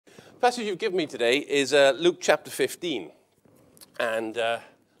passage you've given me today is Luke chapter 15. And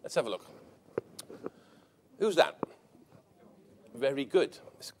let's have a look. Who's that? Very good.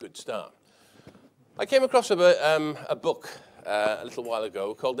 It's a good start. I came across a book a little while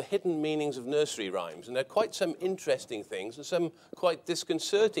ago called The Hidden Meanings of Nursery Rhymes. And there are quite some interesting things and some quite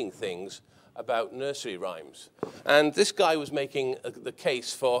disconcerting things about nursery rhymes. And this guy was making the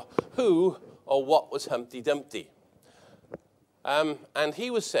case for who or what was Humpty Dumpty. And he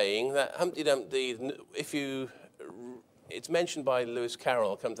was saying that Humpty Dumpty, it's mentioned by Lewis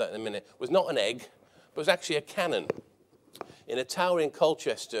Carroll, I'll come to that in a minute, was not an egg, but was actually a cannon in a tower in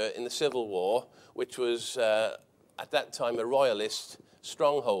Colchester in the Civil War, which was at that time a royalist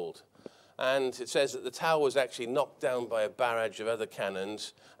stronghold. And it says that the tower was actually knocked down by a barrage of other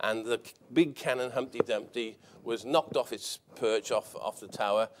cannons, and the big cannon Humpty Dumpty was knocked off its perch, off the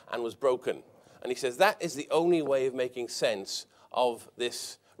tower, and was broken. And he says that is the only way of making sense of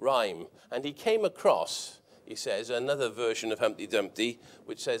this rhyme. And he came across, he says, another version of Humpty Dumpty,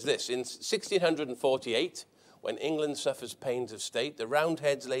 which says this: in 1648, when England suffers pains of state, the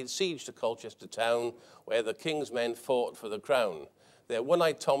Roundheads laid siege to Colchester town, where the king's men fought for the crown. There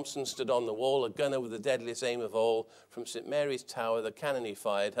one-eyed Thompson stood on the wall, a gunner with the deadliest aim of all. From St. Mary's Tower, the cannon he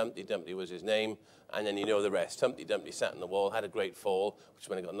fired, Humpty Dumpty was his name, and then you know the rest. Humpty Dumpty sat on the wall, had a great fall, which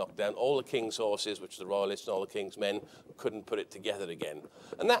when it got knocked down, all the king's horses, which the royalists and all the king's men, couldn't put it together again.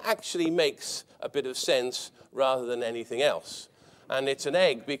 And that actually makes a bit of sense rather than anything else. And it's an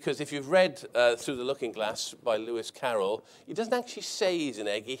egg because if you've read Through the Looking Glass by Lewis Carroll, he doesn't actually say he's an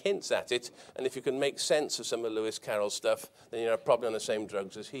egg, he hints at it. And if you can make sense of some of Lewis Carroll's stuff, then you're probably on the same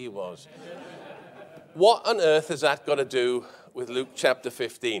drugs as he was. What on earth has that got to do with Luke chapter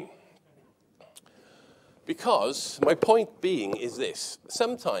 15? Because my point being is this: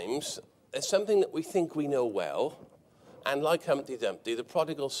 sometimes there's something that we think we know well, and like Humpty Dumpty, the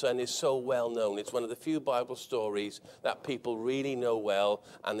prodigal son is so well known. It's one of the few Bible stories that people really know well,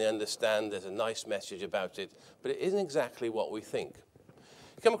 and they understand there's a nice message about it, but it isn't exactly what we think.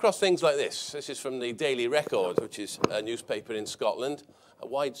 You come across things like this. This is from the Daily Record, which is a newspaper in Scotland, a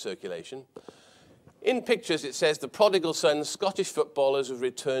wide circulation. In pictures, it says, the prodigal son, Scottish footballers have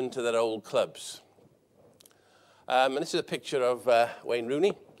returned to their old clubs. And this is a picture of Wayne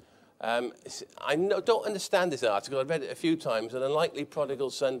Rooney. I don't understand this article. I've read it a few times. An unlikely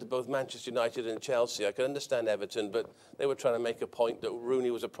prodigal son to both Manchester United and Chelsea. I can understand Everton, but they were trying to make a point that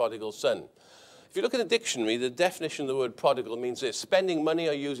Rooney was a prodigal son. If you look at the dictionary, the definition of the word prodigal means this: spending money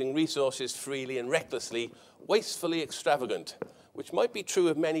or using resources freely and recklessly, wastefully extravagant, which might be true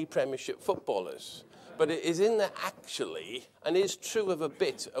of many Premiership footballers. But it is in there actually, and is true of a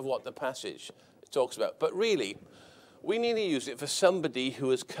bit of what the passage talks about. But really, we need to use it for somebody who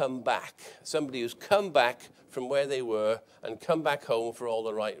has come back, somebody who's come back from where they were and come back home for all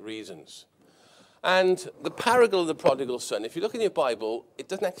the right reasons. And the parable of the prodigal son, if you look in your Bible, it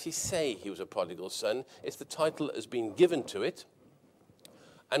doesn't actually say he was a prodigal son. It's the title that has been given to it,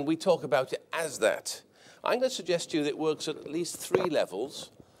 and we talk about it as that. I'm going to suggest to you that it works at least 3 levels,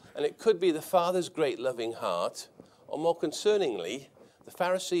 and it could be the Father's great loving heart, or more concerningly, the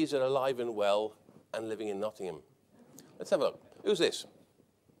Pharisees are alive and well and living in Nottingham. Let's have a look. Who's this?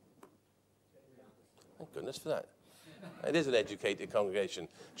 Thank goodness for that. It is an educated congregation.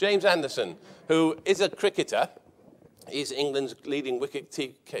 James Anderson, who is a cricketer. He's England's leading wicket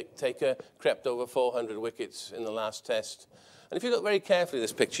taker, crept over 400 wickets in the last test. And if you look very carefully at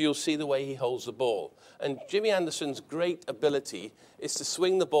this picture, you'll see the way he holds the ball. And Jimmy Anderson's great ability is to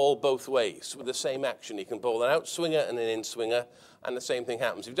swing the ball both ways with the same action. He can bowl an out-swinger and an in-swinger, and the same thing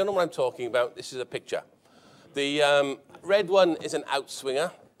happens. If you don't know what I'm talking about, this is a picture. The red one is an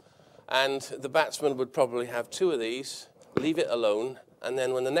outswinger, and the batsman would probably have 2 of these, leave it alone, and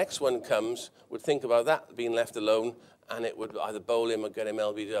then when the next one comes, would think about that being left alone, and it would either bowl him or get him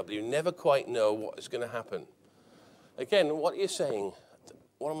LBW. You never quite know what is going to happen. Again, what are you saying?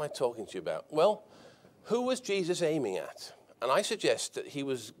 What am I talking to you about? Well, who was Jesus aiming at? And I suggest that he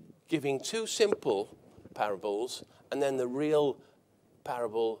was giving 2 simple parables, and then the real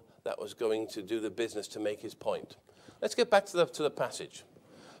parable that was going to do the business to make his point. Let's get back to the passage.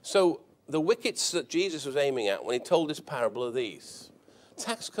 So the wickets that Jesus was aiming at when he told this parable are these.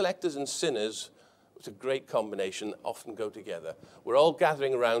 Tax collectors and sinners, it's a great combination, often go together. We're all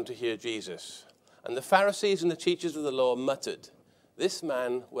gathering around to hear Jesus. And the Pharisees and the teachers of the law muttered, "This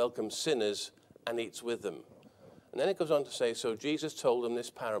man welcomes sinners and eats with them." And then it goes on to say, so Jesus told them this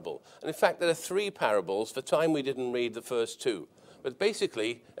parable. And in fact, there are 3 parables. For time, we didn't read the first 2. But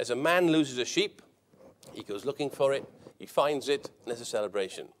basically, as a man loses a sheep, he goes looking for it, he finds it, and there's a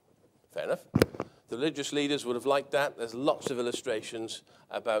celebration. Fair enough. The religious leaders would have liked that. There's lots of illustrations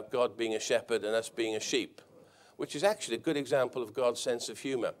about God being a shepherd and us being a sheep, which is actually a good example of God's sense of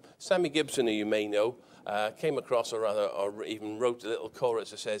humor. Sammy Gibson, who you may know, came across, or even wrote a little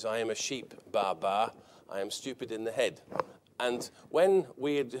chorus that says, "I am a sheep, ba ba, I am stupid in the head." And when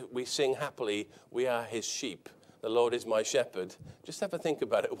we sing happily, "We are his sheep, the Lord is my shepherd," just have a think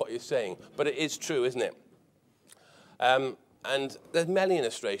about it, what you're saying. But it is true, isn't it? And there's many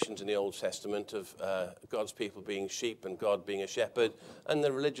illustrations in the Old Testament of God's people being sheep and God being a shepherd. And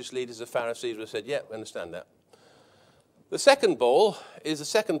the religious leaders, the Pharisees, would have said, "Yeah, we understand that." The second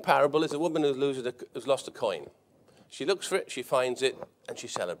parable is a woman who's lost a coin. She looks for it, she finds it, and she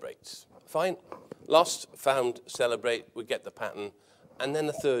celebrates. Fine. Lost, found, celebrate, we get the pattern. And then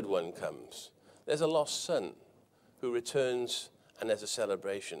the third one comes. There's a lost son who returns, and there's a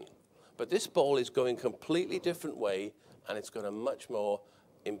celebration. But this ball is going a completely different way, and it's got a much more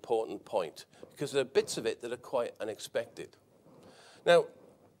important point, because there are bits of it that are quite unexpected. Now,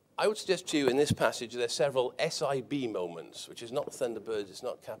 I would suggest to you in this passage there are several SIB moments, which is not Thunderbirds, it's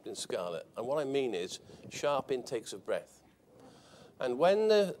not Captain Scarlet. And what I mean is sharp intakes of breath. And when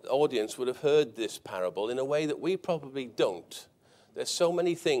the audience would have heard this parable in a way that we probably don't, there's so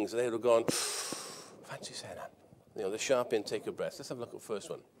many things they would have gone, fancy saying that. You know, the sharp intake of breath. Let's have a look at the first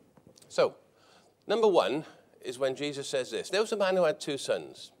one. So, number one is when Jesus says this. There was a man who had 2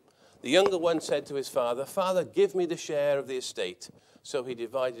 sons. The younger one said to his father, "Father, give me the share of the estate." So he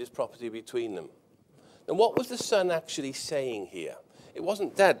divided his property between them. And what was the son actually saying here? It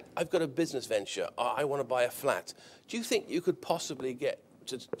wasn't, "Dad, I've got a business venture. I want to buy a flat. Do you think you could possibly get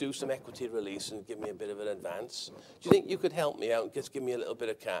to do some equity release and give me a bit of an advance? Do you think you could help me out and just give me a little bit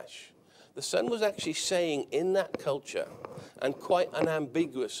of cash?" The son was actually saying in that culture, and quite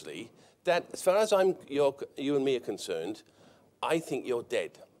unambiguously, "Dad, as far as you and me are concerned, I think you're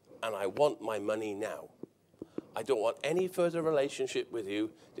dead, and I want my money now. I don't want any further relationship with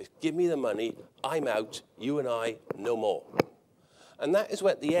you. Just give me the money. I'm out. You and I, no more." And that is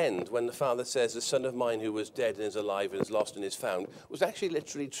at the end, when the father says, "The son of mine who was dead and is alive and is lost and is found," was actually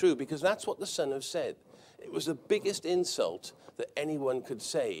literally true, because that's what the son have said. It was the biggest insult that anyone could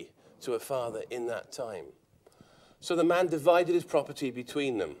say to a father in that time. So the man divided his property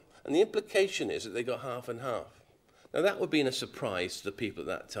between them. And the implication is that they got half and half. Now, that would have been a surprise to the people at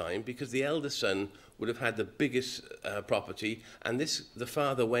that time, because the elder son would have had the biggest property, and the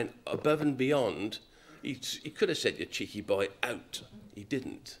father went above and beyond. He could have said, "You cheeky boy, out." He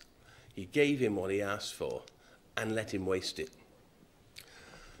didn't. He gave him what he asked for and let him waste it.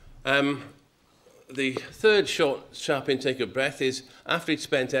 The third sharp intake of breath is after he'd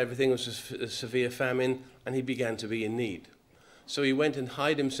spent everything, it was a severe famine, and he began to be in need. So he went and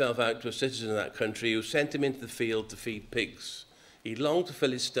hired himself out to a citizen of that country who sent him into the field to feed pigs. He longed to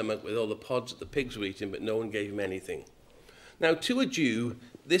fill his stomach with all the pods that the pigs were eating, but no one gave him anything. Now, to a Jew,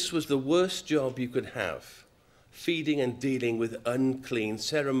 this was the worst job you could have, feeding and dealing with unclean,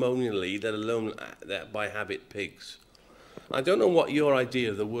 ceremonially, let alone by habit, pigs. I don't know what your idea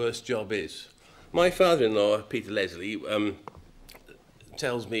of the worst job is. My father-in-law, Peter Leslie,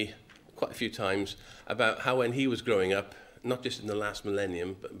 tells me quite a few times about how when he was growing up, not just in the last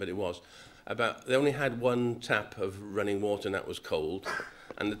millennium, but it was, about they only had one tap of running water, and that was cold,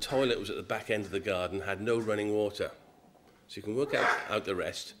 and the toilet was at the back end of the garden, had no running water. So you can work out the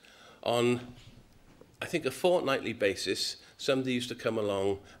rest. On, I think, a fortnightly basis, somebody used to come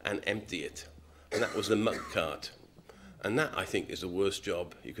along and empty it, and that was the muck cart. And that, I think, is the worst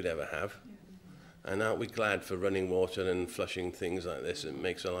job you could ever have. And aren't we glad for running water and flushing things like this? It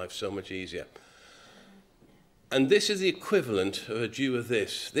makes our life so much easier. And this is the equivalent of a Jew of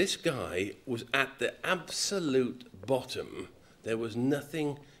this. This guy was at the absolute bottom. There was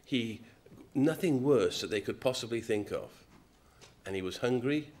nothing worse that they could possibly think of. And he was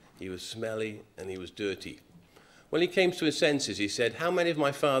hungry, he was smelly, and he was dirty. When he came to his senses, he said, "How many of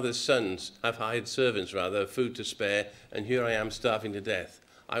my father's sons have hired servants, rather, food to spare, and here I am starving to death?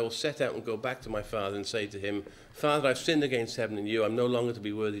 I will set out and go back to my father and say to him, 'Father, I've sinned against heaven and you. I'm no longer to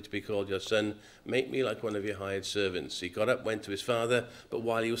be worthy to be called your son. Make me like one of your hired servants.' He got up, went to his father, but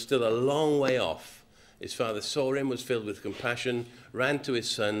while he was still a long way off, his father saw him, was filled with compassion, ran to his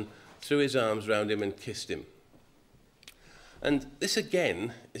son, threw his arms round him and kissed him." And this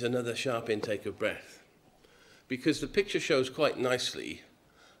again is another sharp intake of breath, because the picture shows quite nicely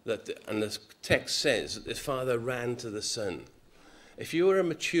that, and the text says that the father ran to the son. If you were a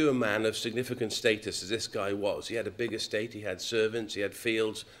mature man of significant status, as this guy was, he had a big estate, he had servants, he had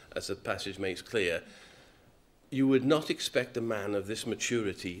fields, as the passage makes clear, you would not expect a man of this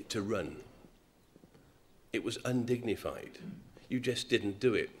maturity to run. It was undignified. You just didn't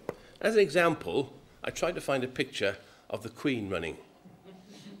do it. As an example, I tried to find a picture of the Queen running.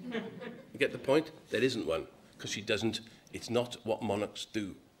 You get the point? There isn't one, because she doesn't, it's not what monarchs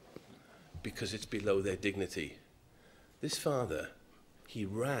do, because it's below their dignity. This father, he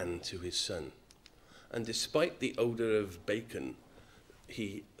ran to his son, and despite the odour of bacon,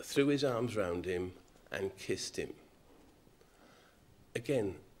 he threw his arms round him and kissed him.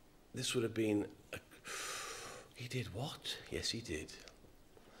 Again, this would have been, he did what? Yes, he did.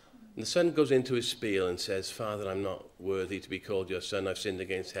 And the son goes into his spiel and says, Father, I'm not worthy to be called your son. I've sinned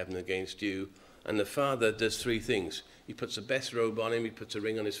against heaven and against you. And the father does three things. He puts the best robe on him, he puts a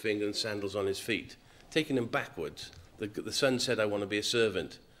ring on his finger and sandals on his feet. Taking him backwards, the son said, I want to be a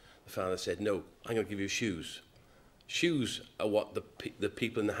servant. The father said, no, I'm going to give you shoes. Shoes are what the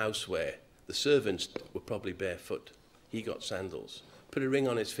people in the house wear. The servants were probably barefoot. He got sandals. Put a ring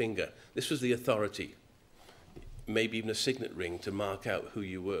on his finger. This was the authority. Maybe even a signet ring to mark out who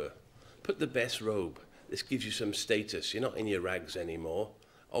you were. Put the best robe. This gives you some status. You're not in your rags anymore.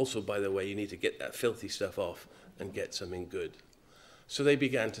 Also, by the way, you need to get that filthy stuff off and get something good. So they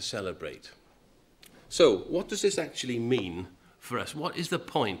began to celebrate. So what does this actually mean for us? What is the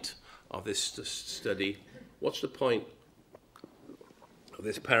point of this study? What's the point of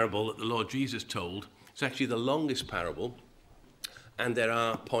this parable that the Lord Jesus told? It's actually the longest parable. And there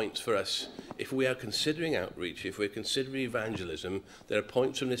are points for us. If we are considering outreach, if we're considering evangelism, there are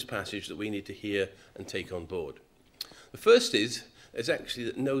points from this passage that we need to hear and take on board. The first is actually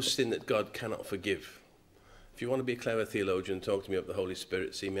that no sin that God cannot forgive. If you want to be a clever theologian, talk to me about the Holy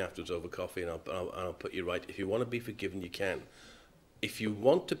Spirit, see me afterwards over coffee, and I'll put you right. If you want to be forgiven, you can. If you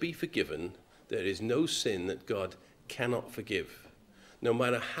want to be forgiven, there is no sin that God cannot forgive. No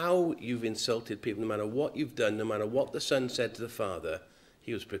matter how you've insulted people, no matter what you've done, no matter what the son said to the father,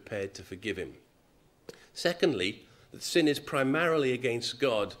 he was prepared to forgive him. Secondly, that sin is primarily against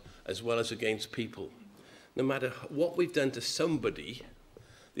God as well as against people. No matter what we've done to somebody,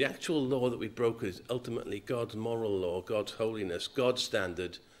 the actual law that we've broken is ultimately God's moral law, God's holiness, God's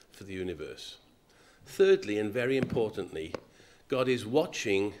standard for the universe. Thirdly, and very importantly, God is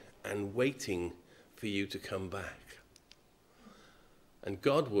watching and waiting for you to come back. And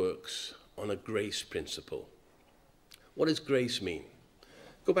God works on a grace principle. What does grace mean?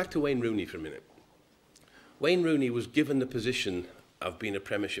 Go back to Wayne Rooney for a minute. Wayne Rooney was given the position of being a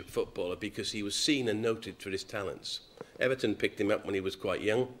Premiership footballer because he was seen and noted for his talents. Everton picked him up when he was quite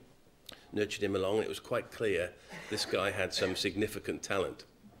young, nurtured him along, and it was quite clear this guy had some significant talent.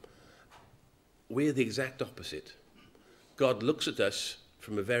 We're the exact opposite. God looks at us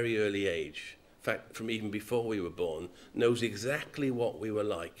from a very early age. In fact, from even before we were born, knows exactly what we were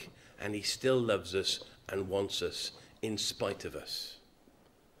like, and he still loves us and wants us in spite of us.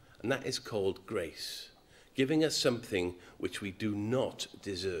 And that is called grace, giving us something which we do not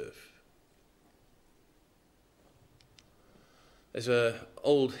deserve. There's an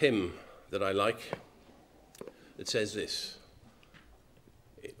old hymn that I like that says this: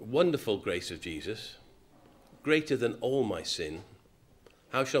 wonderful grace of Jesus, greater than all my sin.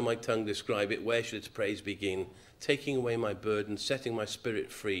 How shall my tongue describe it? Where should its praise begin? Taking away my burden, setting my spirit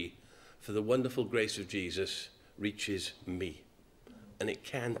free, for the wonderful grace of Jesus reaches me. And it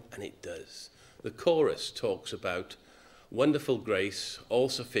can, and it does. The chorus talks about wonderful grace, all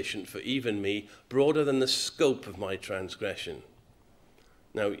sufficient for even me, broader than the scope of my transgression.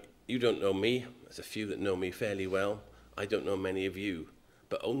 Now, you don't know me. There's a few that know me fairly well. I don't know many of you.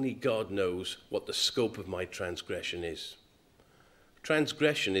 But only God knows what the scope of my transgression is.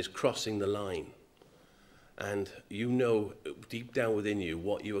 Transgression is crossing the line, and you know deep down within you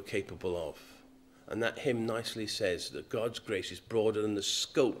what you are capable of. And that hymn nicely says that God's grace is broader than the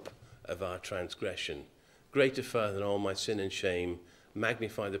scope of our transgression. Greater far than all my sin and shame.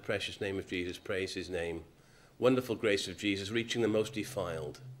 Magnify the precious name of Jesus, praise his name. Wonderful grace of Jesus, reaching the most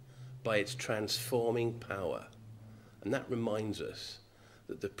defiled by its transforming power. And that reminds us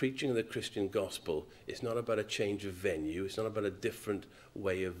that the preaching of the Christian gospel is not about a change of venue. It's not about a different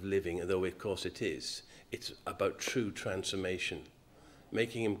way of living, although of course it is. It's about true transformation,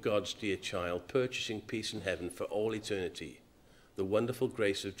 making him God's dear child, purchasing peace in heaven for all eternity. The wonderful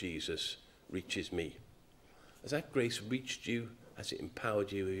grace of Jesus reaches me. Has that grace reached you? Has it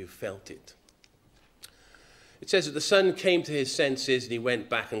empowered you? Have you felt it? It says that the son came to his senses and he went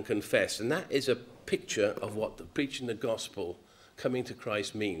back and confessed. And that is a picture of what the preaching the gospel, coming to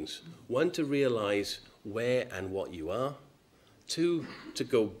Christ, means. One, to realize where and what you are. Two, to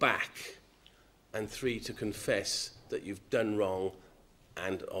go back. And three, to confess that you've done wrong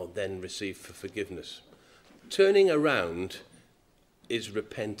and or then receive for forgiveness. Turning around is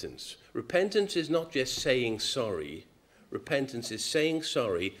repentance. Repentance is not just saying sorry. Repentance is saying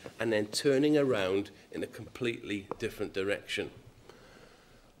sorry and then turning around in a completely different direction.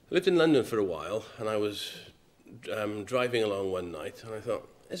 I lived in London for a while, and I was driving along one night, and I thought,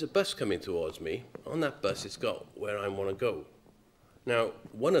 there's a bus coming towards me. On that bus, it's got where I want to go. Now,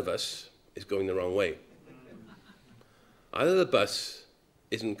 one of us is going the wrong way. Either the bus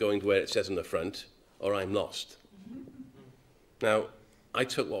isn't going to where it says on the front, or I'm lost. Now, I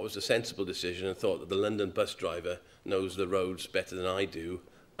took what was a sensible decision and thought that the London bus driver knows the roads better than I do,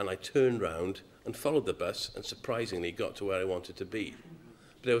 and I turned round and followed the bus and surprisingly got to where I wanted to be.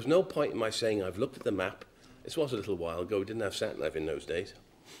 But there was no point in my saying, I've looked at the map. This was a little while ago. We didn't have sat-nav in those days.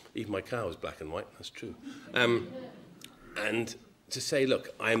 Even my car was black and white. That's true. And to say, look,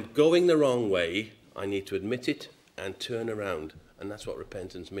 I'm going the wrong way. I need to admit it and turn around. And that's what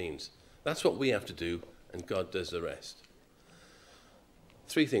repentance means. That's what we have to do, and God does the rest.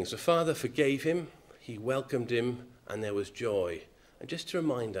 Three things. The Father forgave him, he welcomed him, and there was joy. And just to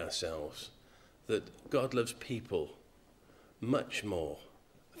remind ourselves that God loves people much more.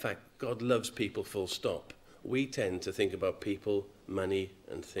 In fact, God loves people full stop. We tend to think about people, money,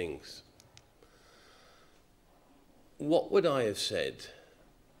 and things. What would I have said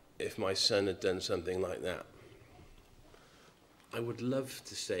if my son had done something like that? I would love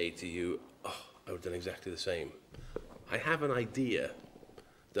to say to you, oh, I would have done exactly the same. I have an idea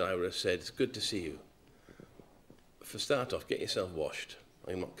that I would have said, it's good to see you. For start off, get yourself washed.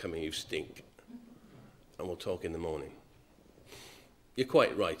 I'm not coming, you stink. And we'll talk in the morning. You're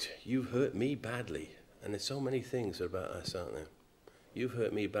quite right. You've hurt me badly. And there's so many things about us, aren't there? You've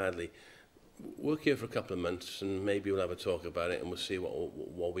hurt me badly. Work here for a couple of months and maybe we'll have a talk about it and we'll see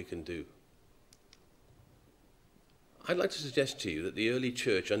what we can do. I'd like to suggest to you that the early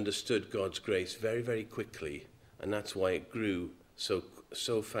church understood God's grace very, very quickly, and that's why it grew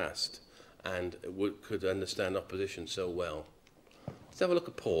so fast and could understand opposition so well. Let's have a look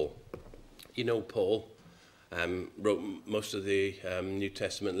at Paul. You know Paul wrote most of the New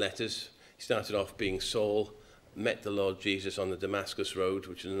Testament letters. He started off being Saul, met the Lord Jesus on the Damascus Road,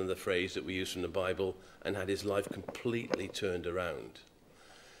 which is another phrase that we use from the Bible, and had his life completely turned around.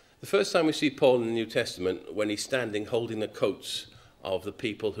 The first time we see Paul in the New Testament, when he's standing holding the coats of the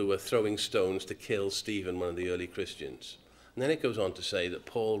people who were throwing stones to kill Stephen, one of the early Christians. And then it goes on to say that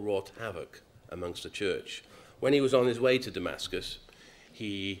Paul wrought havoc amongst the church. When he was on his way to Damascus,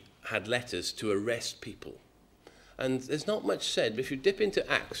 he had letters to arrest people. And there's not much said, but if you dip into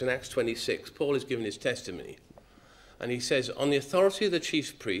Acts, in Acts 26, Paul is giving his testimony. And he says, on the authority of the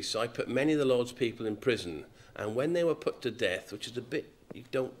chief priests, I put many of the Lord's people in prison. And when they were put to death, which is a bit you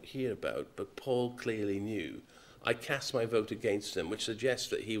don't hear about, but Paul clearly knew, I cast my vote against them, which suggests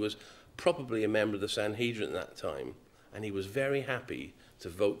that he was probably a member of the Sanhedrin at that time. And he was very happy to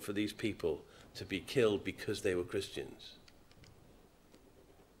vote for these people to be killed because they were Christians.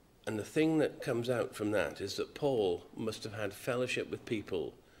 And the thing that comes out from that is that Paul must have had fellowship with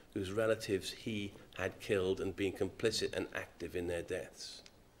people whose relatives he had killed and been complicit and active in their deaths.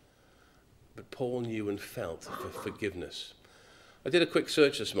 But Paul knew and felt for forgiveness. I did a quick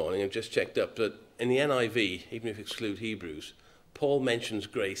search this morning and just checked up that in the NIV, even if you exclude Hebrews, Paul mentions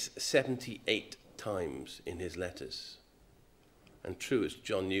grace 78 times in his letters. And true as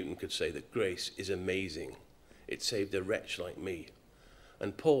John Newton could say that grace is amazing. It saved a wretch like me.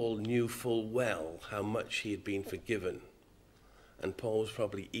 And Paul knew full well how much he had been forgiven. And Paul was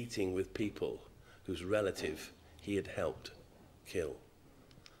probably eating with people whose relative he had helped kill.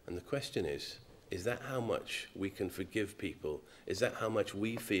 And the question is that how much we can forgive people? Is that how much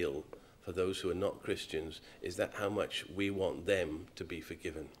we feel for those who are not Christians? Is that how much we want them to be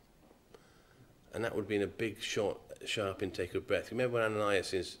forgiven? And that would be in a big, short, sharp intake of breath. Remember when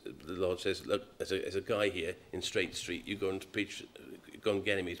Ananias, the Lord says, look, there's a guy here in Straight Street, you go and preach, go and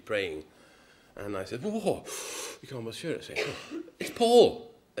get him, he's praying. And I said, whoa, you can almost hear it saying, it's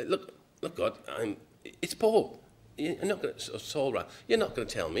Paul. Look, God, it's Paul. You're not going to, Saul, you're not going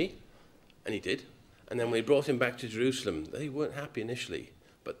to tell me. And he did. And then when he brought him back to Jerusalem, they weren't happy initially,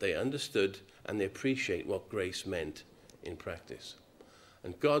 but they understood and they appreciate what grace meant in practice.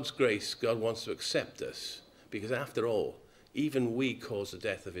 And God's grace, God wants to accept us, because after all, even we caused the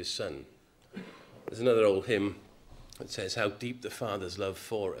death of his son. There's another old hymn that says, how deep the Father's love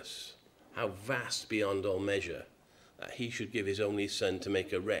for us, how vast beyond all measure, that he should give his only son to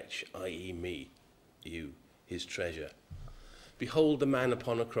make a wretch, i.e. me, you, his treasure. Behold the man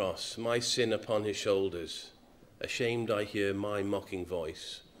upon a cross, my sin upon his shoulders. Ashamed I hear my mocking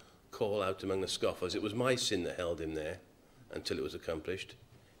voice call out among the scoffers. It was my sin that held him there until it was accomplished.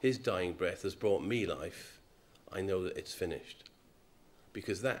 His dying breath has brought me life. I know that it's finished.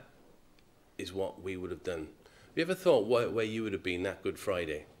 Because that is what we would have done. you ever thought where you would have been that Good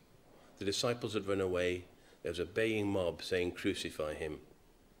Friday? The disciples had run away. There was a baying mob saying, "Crucify him."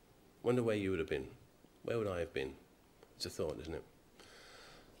 Wonder where you would have been. Where would I have been? It's a thought, isn't it?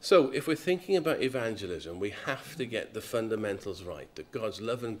 So if we're thinking about evangelism, we have to get the fundamentals right, that God's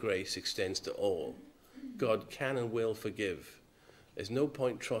love and grace extends to all. God can and will forgive. There's no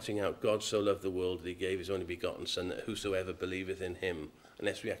point trotting out, "God so loved the world that he gave his only begotten Son, that whosoever believeth in him,"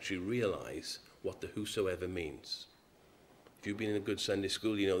 unless we actually realize what the whosoever means. If you've been in a good Sunday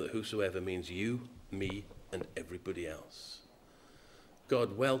school, you know that whosoever means you, me, and everybody else.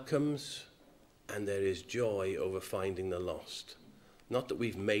 God welcomes, and there is joy over finding the lost. Not that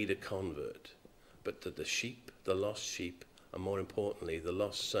we've made a convert, but that the sheep, the lost sheep, and more importantly, the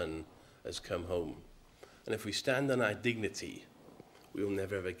lost son has come home. And if we stand on our dignity, we will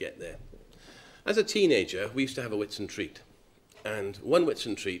never ever get there. As a teenager, we used to have a Whitsun treat. And one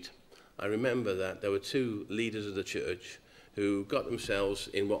Whitsun treat, I remember that there were two leaders of the church who got themselves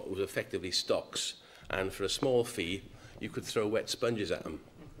in what was effectively stocks, and for a small fee, you could throw wet sponges at them.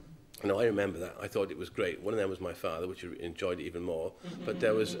 And I remember that. I thought it was great. One of them was my father, which enjoyed it even more. But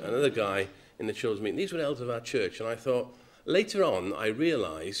there was another guy in the children's meeting. These were elders of our church, and I thought, later on, I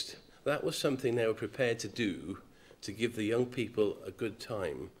realized that was something they were prepared to do to give the young people a good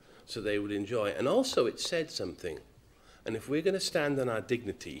time so they would enjoy it. And also it said something. And if we're going to stand on our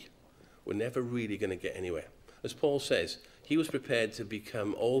dignity, we're never really going to get anywhere. As Paul says, he was prepared to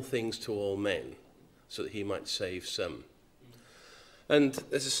become all things to all men so that he might save some. And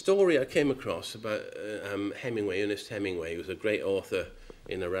there's a story I came across about Hemingway, Ernest Hemingway. He was a great author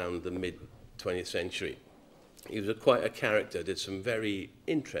in around the mid-20th century. He was quite a character, did some very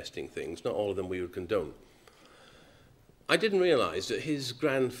interesting things, not all of them we would condone. I didn't realize that his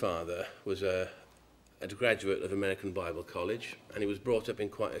grandfather was a graduate of American Bible College, and he was brought up in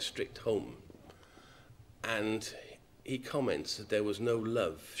quite a strict home. And he comments that there was no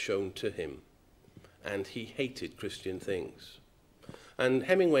love shown to him, and he hated Christian things. And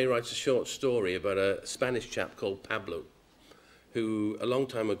Hemingway writes a short story about a Spanish chap called Pablo, who a long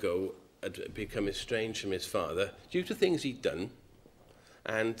time ago had become estranged from his father due to things he'd done,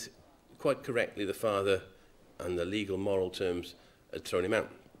 and quite correctly the father, on the legal moral terms, had thrown him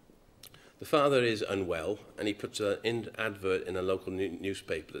out. The father is unwell, and he puts an advert in a local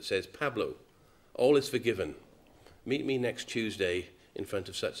newspaper that says, "Pablo, all is forgiven. Meet me next Tuesday in front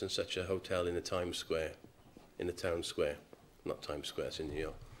of such and such a hotel in the town square. Not Times Square, it's in New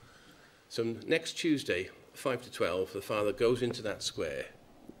York." So next Tuesday, 5 to 12, the father goes into that square,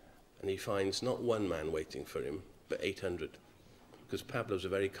 and he finds not one man waiting for him, but 800. Because Pablo's a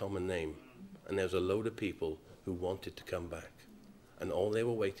very common name, and there was a load of people who wanted to come back. And all they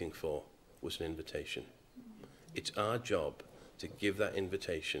were waiting for was an invitation. It's our job to give that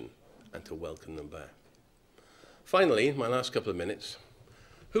invitation and to welcome them back. Finally, in my last couple of minutes,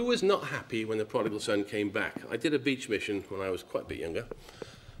 who was not happy when the prodigal son came back? I did a beach mission when I was quite a bit younger,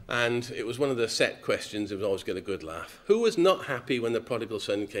 and it was one of the set questions. It was always get a good laugh. Who was not happy when the prodigal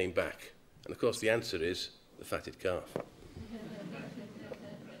son came back? And of course the answer is the fatted calf.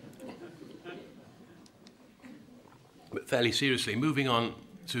 But fairly seriously, moving on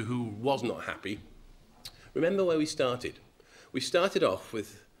to who was not happy, remember where we started. We started off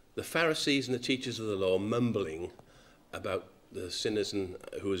with the Pharisees and the teachers of the law mumbling about the sinners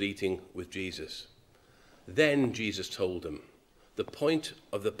who was eating with Jesus. Then Jesus told them. The point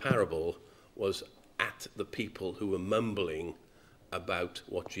of the parable was at the people who were mumbling about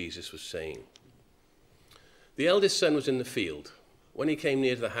what Jesus was saying. The eldest son was in the field. When he came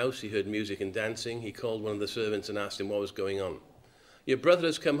near to the house, he heard music and dancing. He called one of the servants and asked him what was going on. "Your brother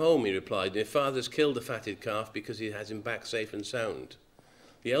has come home," he replied, "and your father has killed the fatted calf because he has him back safe and sound."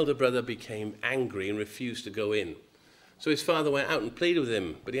 The elder brother became angry and refused to go in. So his father went out and pleaded with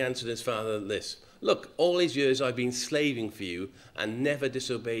him, but he answered his father this: "Look, all these years I've been slaving for you and never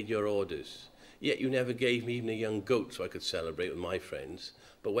disobeyed your orders. Yet you never gave me even a young goat so I could celebrate with my friends.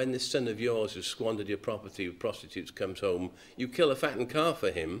 But when this son of yours who squandered your property with prostitutes comes home, you kill a fattened calf for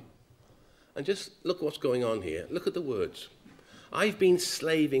him." And just look what's going on here. Look at the words. I've been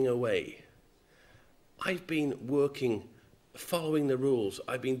slaving away. I've been working, following the rules.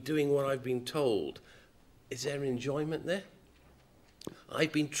 I've been doing what I've been told. Is there enjoyment there?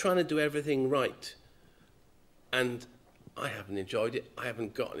 I've been trying to do everything right, and I haven't enjoyed it. I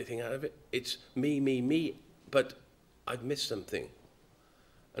haven't got anything out of it. It's me, but I've missed something.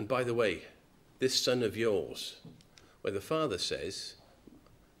 And by the way, this son of yours, where the father says,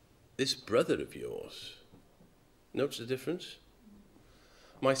 this brother of yours, notice the difference?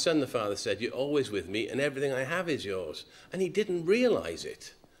 "My son," the father said, "you're always with me, and everything I have is yours." And he didn't realize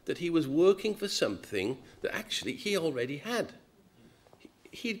it that he was working for something that actually he already had.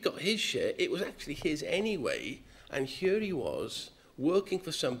 He'd got his share. It was actually his anyway. And here he was working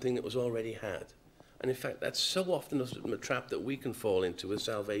for something that was already had. And in fact, that's so often a trap that we can fall into with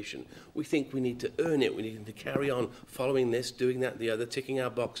salvation. We think we need to earn it. We need to carry on following this, doing that, the other, ticking our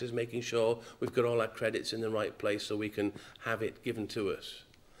boxes, making sure we've got all our credits in the right place so we can have it given to us.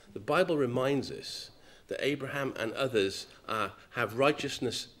 The Bible reminds us that Abraham and others have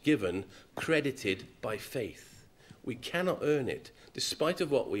righteousness given, credited by faith. We cannot earn it. Despite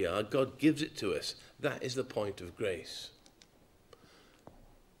of what we are, God gives it to us. That is the point of grace.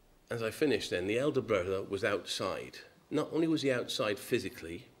 As I finished then, the elder brother was outside. Not only was he outside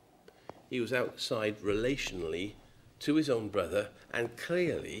physically, he was outside relationally to his own brother, and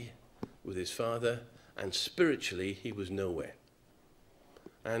clearly with his father, and spiritually he was nowhere.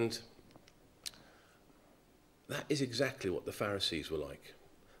 And that is exactly what the Pharisees were like.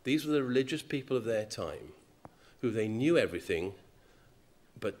 These were the religious people of their time, who they knew everything,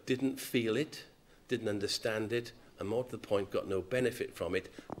 but didn't feel it, didn't understand it, and more to the point, got no benefit from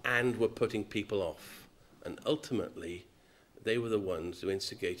it, and were putting people off. And ultimately, they were the ones who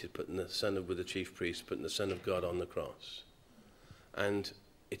instigated putting the son of, with the chief priest, putting the Son of God on the cross. And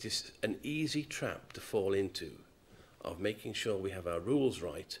it is an easy trap to fall into, of making sure we have our rules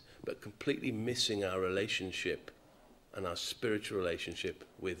right, but completely missing our relationship and our spiritual relationship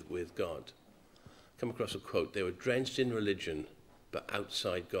with God. Come across a quote, they were drenched in religion, but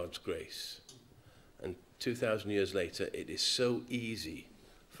outside God's grace. And 2,000 years later, it is so easy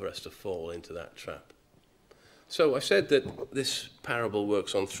for us to fall into that trap. So I said that this parable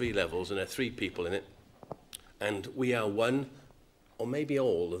works on 3 levels, and there are 3 people in it. And we are one, or maybe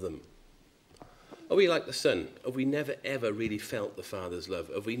all of them. Are we like the son? Have we never ever really felt the Father's love?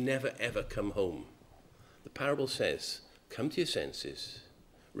 Have we never ever come home? The parable says, come to your senses,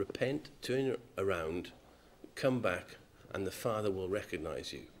 repent, turn around, come back, and the Father will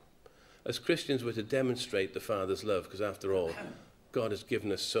recognize you. As Christians, we're to demonstrate the Father's love, because after all, God has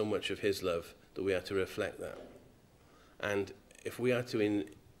given us so much of his love that we are to reflect that. And if we are to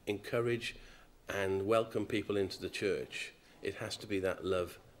encourage and welcome people into the church, it has to be that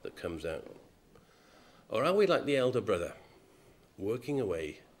love that comes out. Or are we like the elder brother, working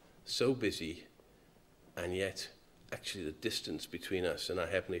away, so busy, and yet actually the distance between us and our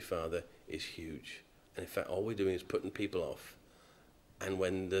Heavenly Father is huge. And in fact, all we're doing is putting people off. And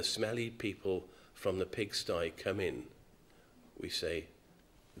when the smelly people from the pigsty come in, we say,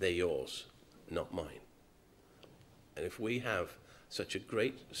 they're yours, not mine. And if we have such a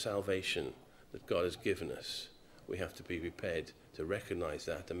great salvation that God has given us, we have to be prepared to recognize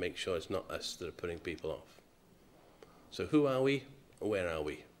that and make sure it's not us that are putting people off. So who are we? Where are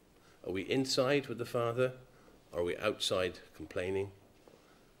we? Are we inside with the Father? Or are we outside complaining?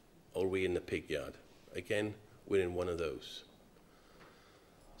 Or are we in the pig yard? Again, we're in one of those.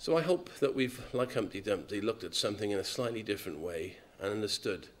 So I hope that we've, like Humpty Dumpty, looked at something in a slightly different way and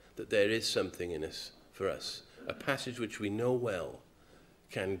understood that there is something in us for us. A passage which we know well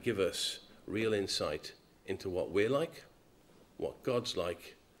can give us real insight into what we're like, what God's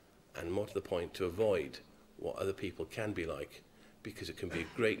like, and more to the point, to avoid what other people can be like, because it can be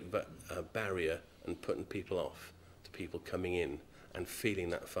a great barrier and putting people off to people coming in and feeling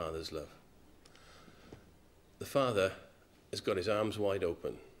that Father's love. The Father has got his arms wide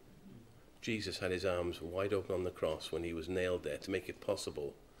open. Jesus had his arms wide open on the cross when he was nailed there to make it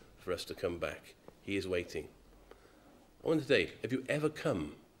possible for us to come back. He is waiting. I wonder today, have you ever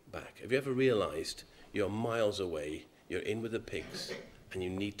come back? Have you ever realized you're miles away, you're in with the pigs, and you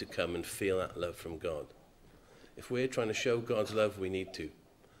need to come and feel that love from God? If we're trying to show God's love, we need to.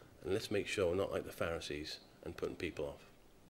 And let's make sure we're not like the Pharisees and putting people off.